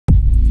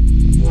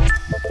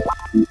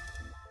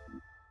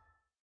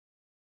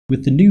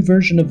With the new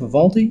version of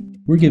Vivaldi,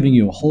 we're giving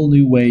you a whole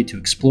new way to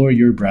explore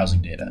your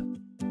browsing data.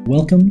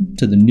 Welcome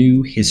to the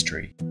new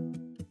history.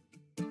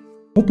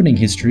 Opening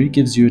history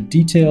gives you a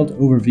detailed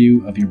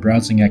overview of your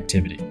browsing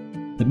activity.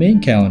 The main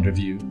calendar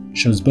view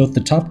shows both the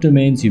top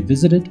domains you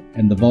visited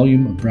and the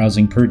volume of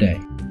browsing per day.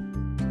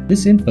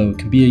 This info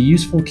can be a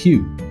useful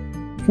cue.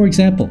 For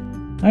example,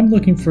 I'm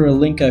looking for a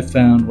link I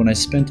found when I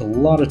spent a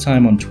lot of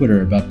time on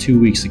Twitter about 2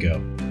 weeks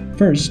ago.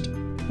 First,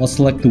 I'll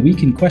select the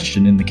week in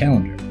question in the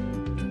calendar.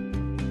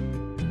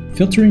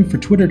 Filtering for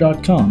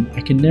twitter.com,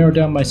 I can narrow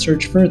down my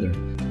search further.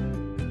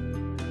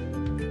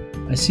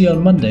 I see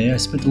on Monday I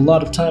spent a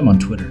lot of time on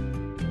Twitter.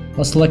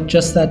 I'll select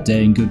just that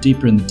day and go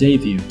deeper in the day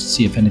view to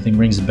see if anything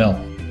rings a bell.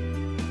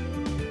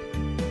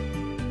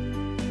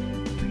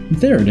 And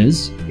there it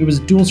is. It was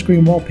a dual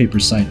screen wallpaper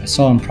site I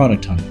saw on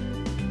Product Hunt.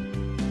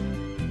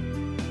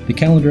 The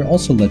calendar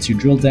also lets you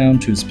drill down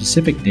to a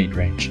specific date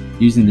range,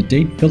 using the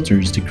date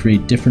filters to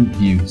create different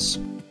views.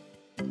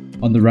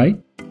 On the right,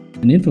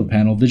 an info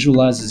panel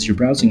visualizes your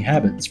browsing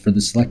habits for the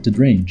selected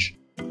range,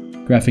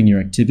 graphing your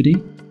activity,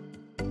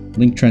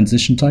 link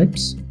transition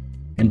types,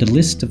 and a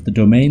list of the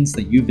domains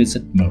that you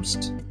visit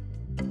most.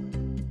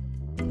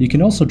 You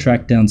can also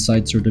track down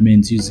sites or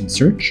domains using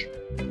search,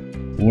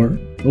 or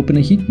open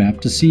a heat map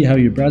to see how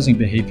your browsing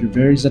behavior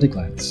varies at a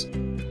glance.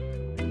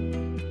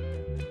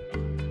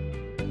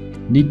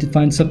 Need to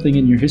find something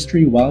in your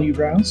history while you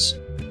browse?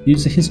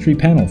 Use the History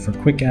panel for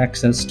quick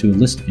access to a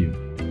list view.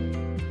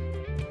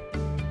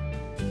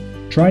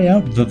 Try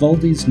out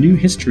Vivaldi's new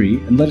history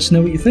and let us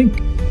know what you think.